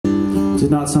which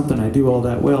is not something I do all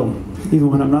that well, even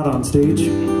when I'm not on stage.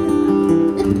 I'm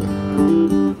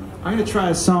going to try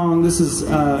a song. This is,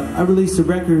 I released a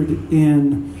record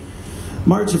in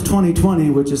March of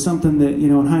 2020, which is something that, you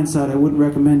know, in hindsight, I wouldn't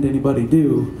recommend anybody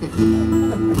do.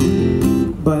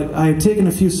 But I had taken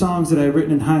a few songs that I had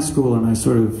written in high school, and I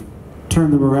sort of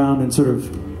turned them around and sort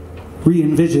of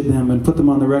re-envisioned them and put them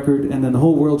on the record, and then the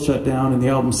whole world shut down, and the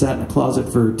album sat in a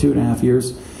closet for 2.5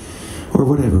 years, or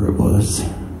whatever it was.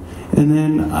 And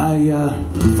then I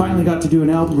finally got to do an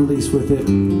album release with it.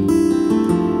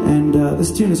 And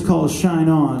this tune is called Shine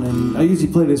On, and I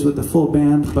usually play this with the full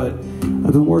band, but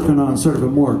I've been working on sort of a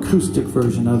more acoustic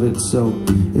version of it, so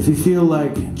if you feel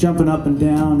like jumping up and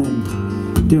down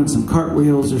and doing some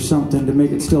cartwheels or something to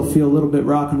make it still feel a little bit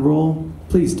rock and roll,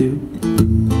 please do.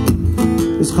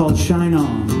 It's called Shine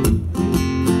On.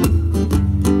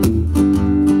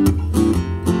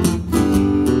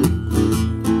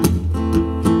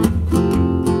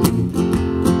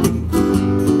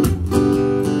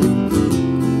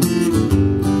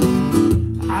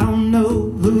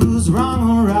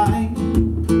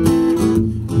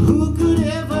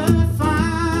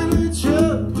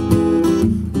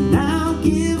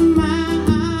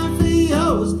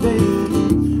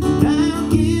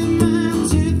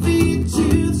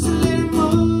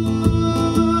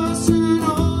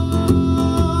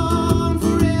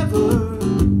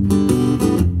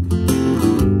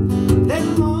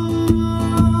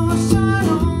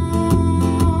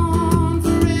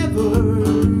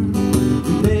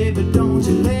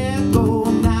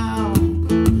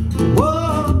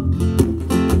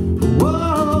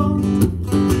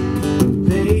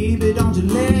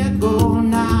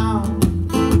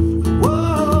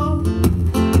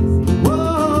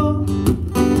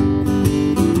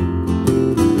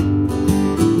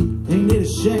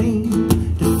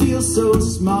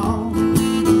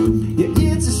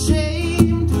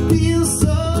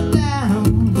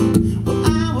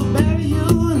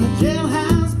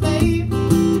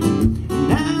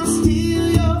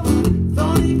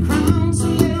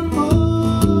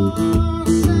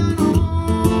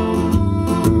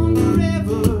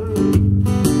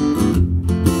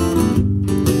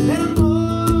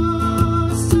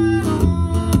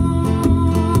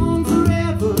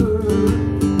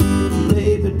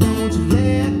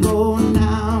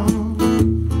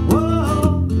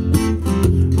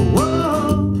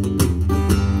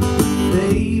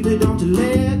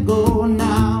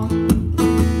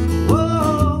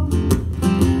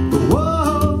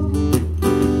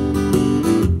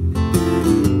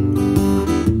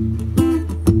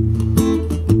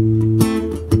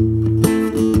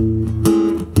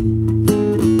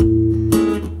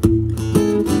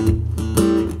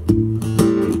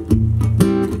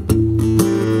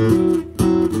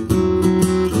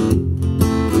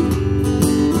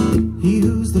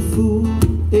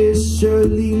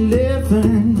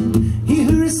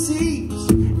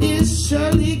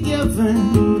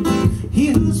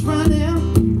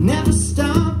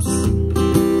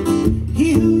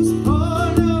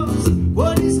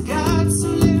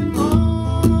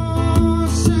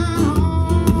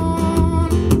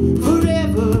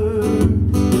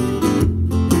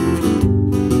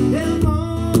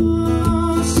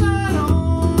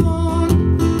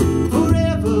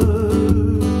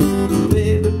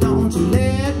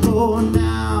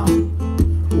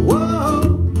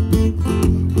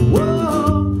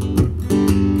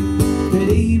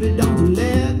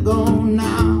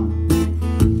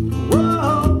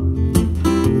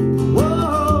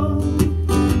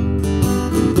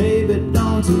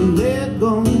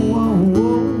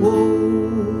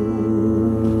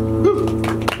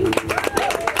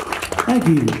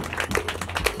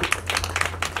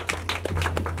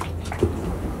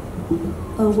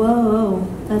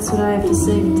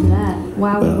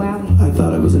 Wow, wow. I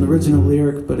thought it was an original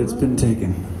lyric, but it's been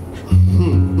taken.